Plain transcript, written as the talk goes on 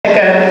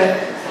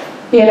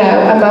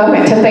a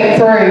moment to think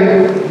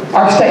through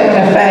our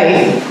statement of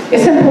faith.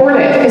 It's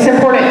important. It's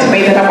important to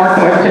me that I'm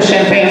working with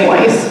Christian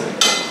families.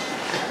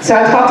 So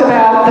I talked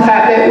about the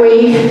fact that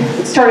we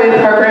started a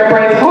program,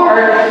 Brave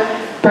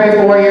Heart,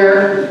 Brave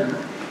Warrior,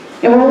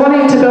 and we're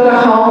wanting to build a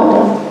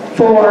home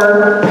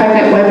for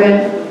pregnant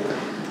women.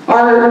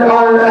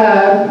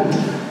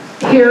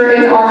 Here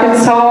in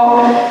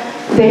Arkansas,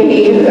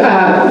 the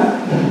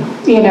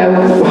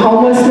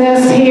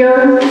homelessness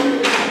here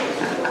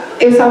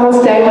is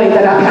almost daily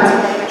that I pass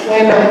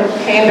women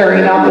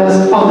pandering on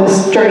the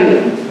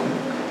street.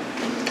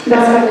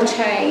 That's going to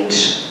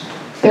change.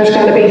 There's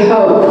going to be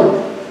hope.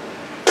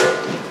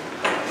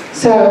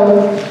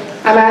 So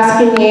I'm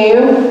asking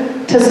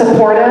you to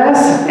support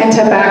us and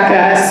to back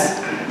us.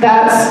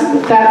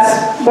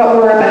 That's what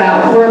we're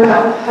about. We're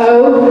about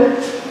hope,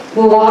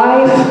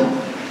 life,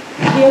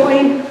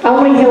 healing.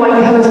 Only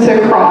healing comes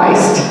through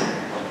Christ,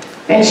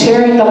 and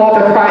sharing the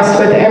love of Christ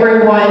with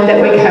everyone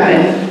that we come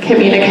in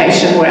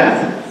communication with.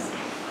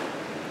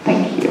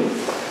 Thank you.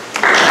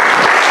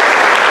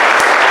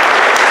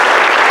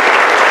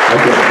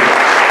 Okay.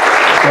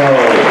 So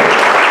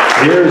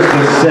here's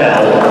the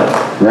cell,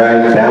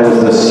 right? That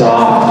was the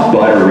soft,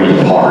 buttery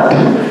part.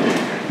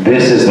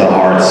 This is the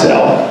hard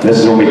cell. This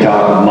is when we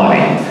talk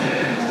money.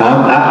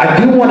 I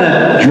do want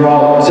to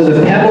draw, so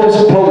the pebbles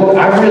poke,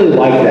 I really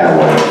like that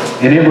one.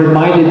 And it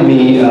reminded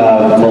me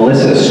of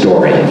Melissa's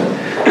story.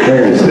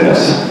 Where is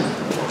this?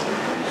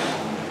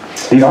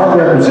 The art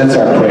represents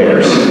our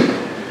prayers,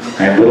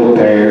 right?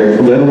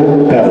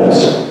 Little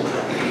pebbles.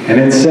 And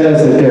it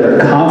says that they're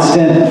a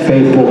constant,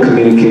 faithful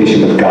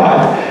communication with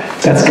God.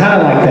 That's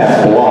kind of like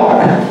that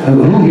blog.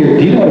 Who here,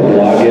 do you know what a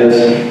blog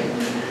is?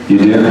 You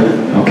do?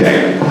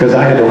 Okay. Because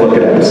I had to look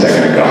it up a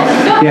second ago.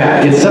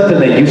 Yeah, it's something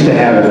they used to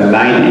have in the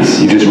 90s.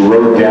 You just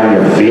wrote down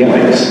your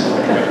feelings.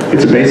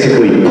 It's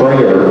basically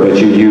prayer, but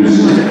you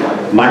used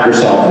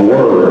Microsoft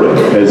Word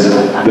as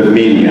the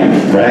medium,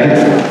 right?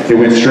 It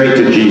went straight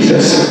to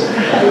Jesus.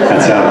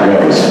 That's how it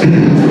goes.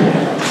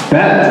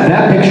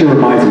 That picture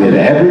reminds me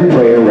that every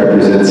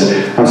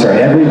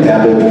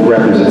pebble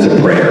represents a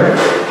prayer,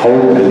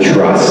 hope and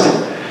trust.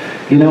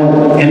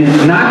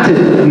 And not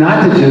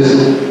to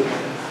just,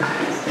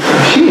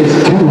 she is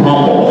too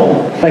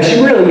humble. Like,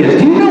 she really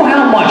is. Do you know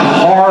how much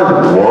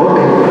hard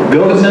work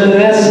goes into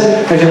this?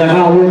 And she's like,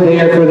 oh, we're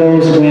there for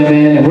those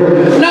women. And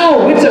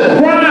no, it's a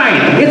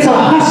grind. It's a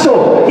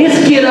hustle.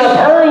 It's get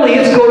up early.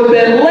 It's go to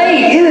bed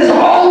late. It is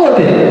all of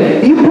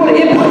it.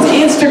 It puts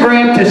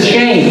Instagram to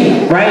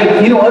shame, right?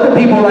 Other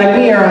people like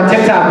me are on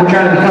TikTok. We're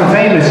trying to become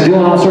famous,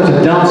 doing all sorts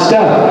of dumb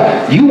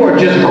stuff. You are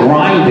just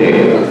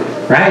grinding,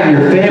 right?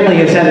 Your family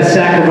has had to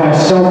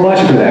sacrifice so much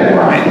for that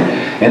grind.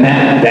 And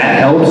that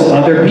helps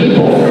other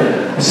people.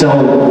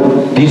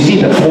 So, do you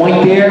see the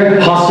point there?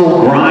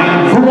 Hustle,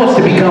 grind. Who wants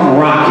to become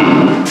Rocky?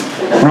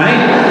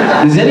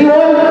 Right? Does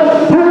anyone?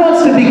 Who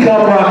wants to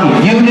become Rocky?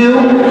 You do?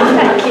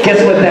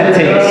 Guess what that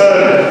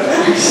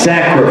takes?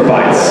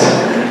 Sacrifice.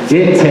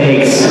 It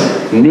takes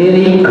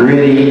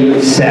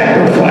nitty-gritty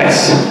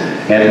sacrifice.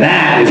 And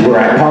that is where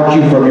I park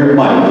you from your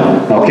money.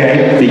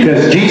 Okay?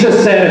 Because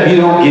Jesus said if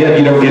you don't give,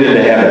 you don't get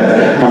into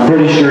heaven. I'm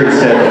pretty sure he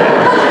said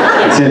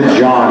that. It's in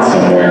John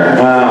somewhere.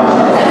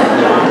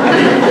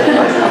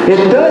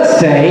 It does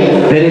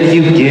say that if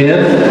you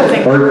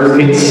give, or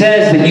it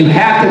says that you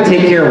have to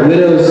take care of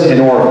widows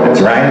and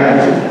orphans, right?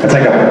 It's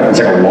like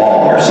a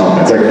law or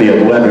something. It's like the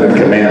 11th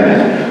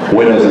commandment,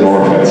 widows and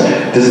orphans.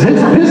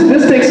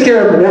 This takes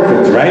care of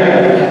orphans,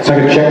 right? So I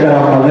can check that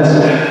off my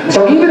list.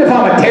 So even if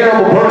I'm a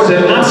terrible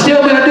person, I'm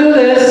still going to do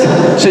this,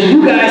 so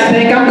you guys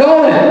think I'm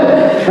going,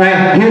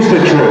 right? Here's the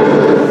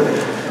truth.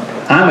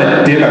 I'm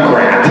a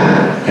Democrat,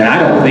 and I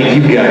don't think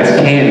you guys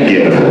can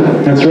give.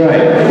 That's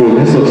right. Ooh,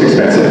 this looks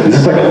expensive. This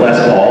is like a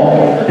Les Paul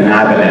and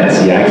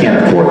Ibanez. Yeah, I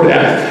can't afford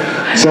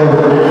that. So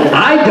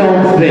I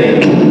don't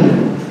think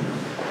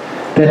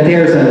that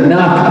there's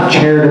enough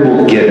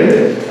charitable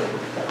giving.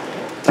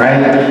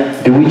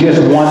 Right? Do we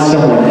just want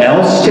someone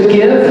else to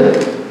give?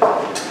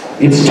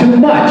 It's too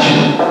much.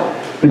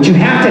 But you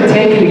have to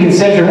take into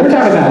consideration, we're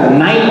talking about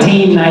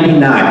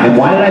 $19.99. And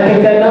why did I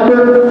pick that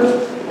number?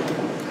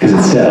 Because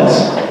it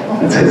sells.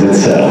 That's because it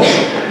sells.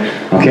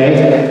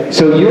 Okay?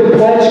 So your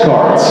pledge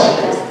cards,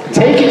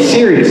 take it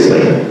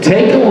seriously.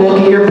 Take a look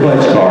at your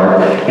pledge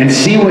card and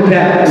see what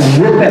that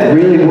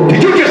really...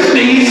 Did you just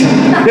sneeze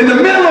in the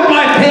middle of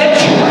my pitch?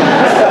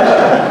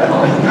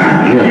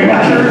 You're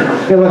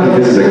lucky. You're lucky.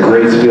 This is a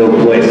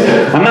Gracefield place.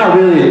 I'm not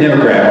really a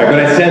Democrat. Like,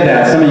 when I said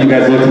that, some of you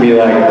guys looked at me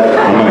like,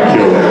 I'm going to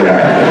kill that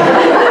guy.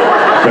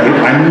 But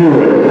I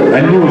knew it. I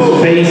knew his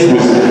face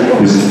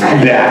was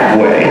that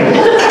way.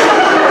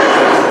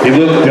 He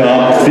looked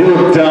dumb. He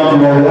looked dumb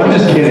from over. I'm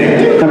just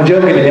kidding. I'm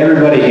joking to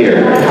everybody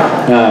here.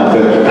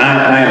 But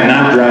I am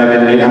not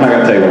driving. I'm not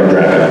going to tell you what I'm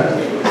driving.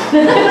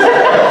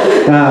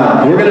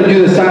 We're going to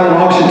do the silent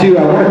auction too.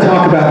 I want to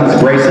talk about these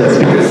bracelets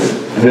because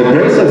the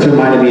bracelets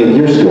reminded me of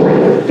your story.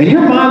 And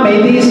your mom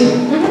made these?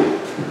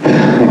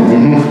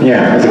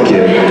 Yeah, as a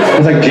kid. I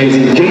was like,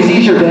 Jay-Z.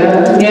 Jay-Z's your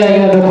dad?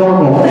 Yeah, no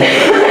problem.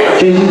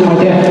 Jay-Z's my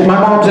dad. My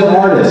mom's an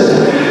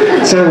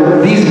artist.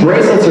 So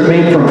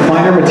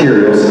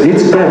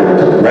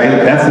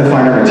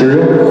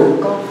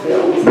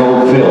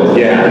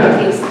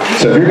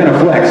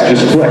flex,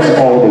 just flex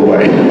all the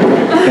way.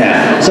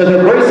 Yeah. So the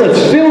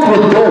bracelet's filled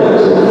with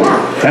gold.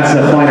 That's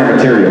the finer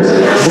materials. We're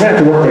gonna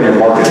have to work on your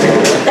marketing.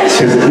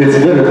 Because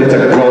it's literally, it's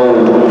a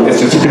gold, it's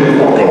just filled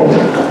with gold.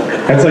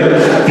 That's like,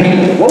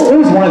 hey, what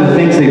was one of the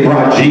things they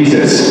brought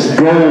Jesus?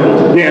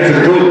 Gold. Yeah, it's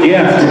a good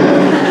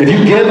gift. If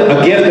you give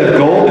a gift of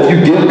gold, if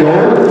you give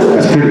gold,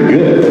 that's pretty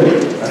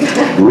good.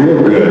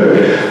 Real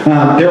good.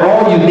 They're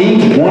all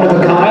unique, one of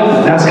a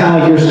kind. That's kind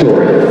of like your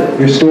story.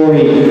 Your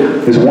story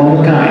is one of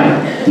a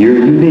kind. You're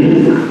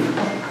unique.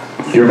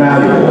 You're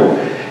valuable.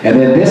 And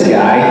then this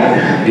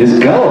guy is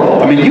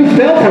gullible. I mean, you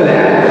fell for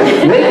that.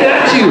 They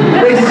got you.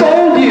 They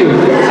sold you.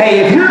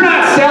 Hey, if you're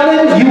not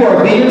selling, you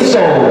are being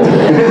sold.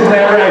 Isn't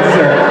that right,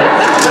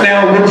 sir?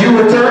 Now, would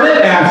you return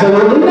it?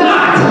 Absolutely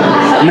not.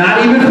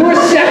 Not even for a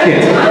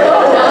second.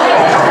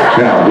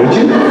 Now, would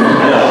you?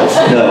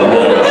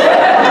 No.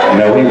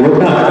 No, he would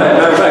not.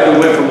 Matter of fact, we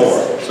went for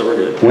more, so we're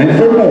good. Went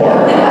for more.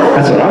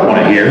 That's what I want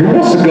to hear. Who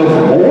wants to go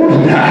for more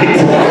tonight?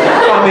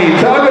 I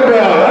mean, talk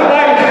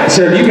about,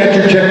 sir, you got